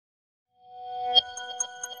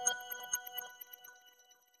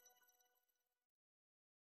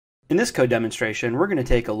In this code demonstration, we're going to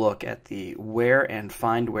take a look at the where and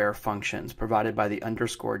findWhere functions provided by the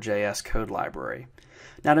Underscore.js code library.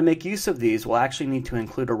 Now, to make use of these, we'll actually need to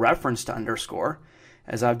include a reference to Underscore,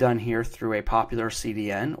 as I've done here through a popular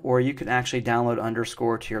CDN, or you can actually download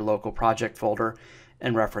Underscore to your local project folder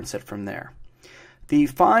and reference it from there. The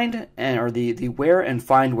the where and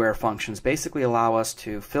findWhere functions basically allow us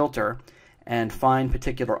to filter and find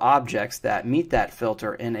particular objects that meet that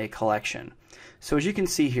filter in a collection. So as you can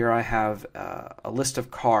see here, I have a list of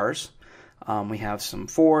cars. We have some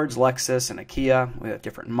Fords, Lexus, and a Kia. We have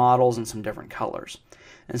different models and some different colors.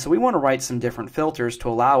 And so we want to write some different filters to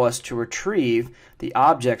allow us to retrieve the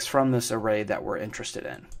objects from this array that we're interested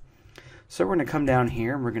in. So we're going to come down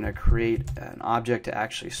here and we're going to create an object to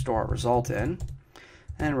actually store a result in.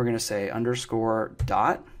 And we're going to say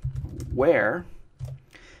underscore.where.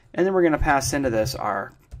 And then we're going to pass into this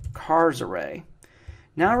our cars array.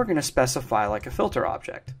 Now we're going to specify like a filter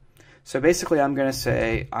object. So basically I'm going to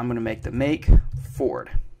say I'm going to make the make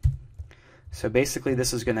Ford. So basically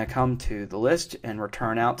this is going to come to the list and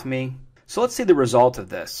return out to me. So let's see the result of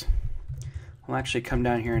this. We'll actually come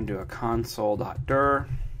down here and do a console.dir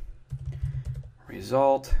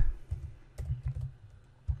result.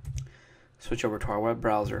 Switch over to our web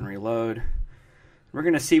browser and reload. We're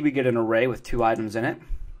going to see we get an array with two items in it.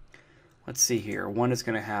 Let's see here. One is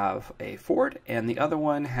going to have a Ford, and the other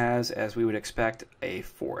one has, as we would expect, a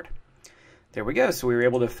Ford. There we go. So we were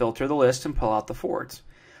able to filter the list and pull out the Fords.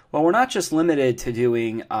 Well, we're not just limited to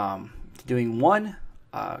doing one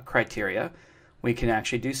criteria. We can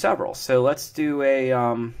actually do several. So let's do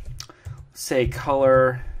a say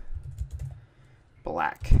color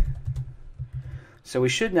black. So we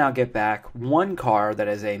should now get back one car that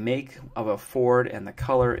is a make of a Ford, and the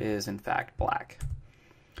color is in fact black.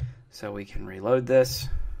 So we can reload this,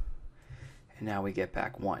 and now we get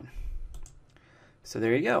back one. So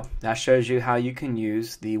there you go. That shows you how you can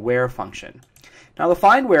use the where function. Now the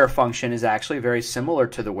findWhere function is actually very similar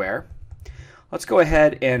to the where. Let's go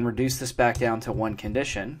ahead and reduce this back down to one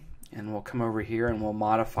condition, and we'll come over here and we'll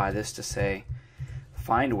modify this to say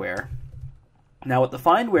findWhere. Now what the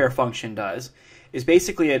findWhere function does is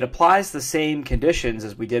basically it applies the same conditions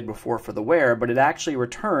as we did before for the where, but it actually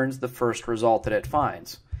returns the first result that it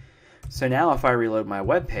finds. So now if I reload my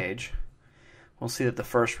web page, we'll see that the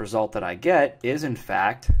first result that I get is in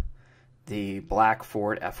fact the black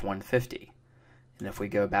Ford F-150. And if we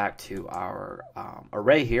go back to our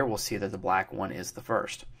array here, we'll see that the black one is the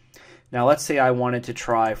first. Now let's say I wanted to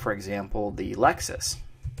try, for example, the Lexus.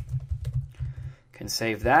 Can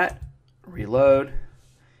save that, reload,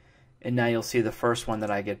 and now you'll see the first one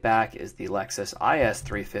that I get back is the Lexus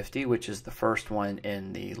IS350, which is the first one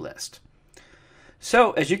in the list.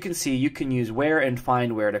 So as you can see, you can use where and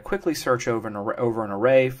findWhere to quickly search over an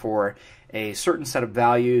array for a certain set of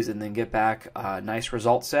values and then get back a nice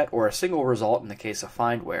result set or a single result in the case of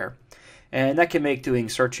findWhere. And that can make doing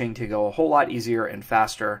searching to go a whole lot easier and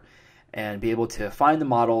faster and be able to find the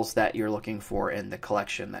models that you're looking for in the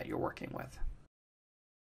collection that you're working with.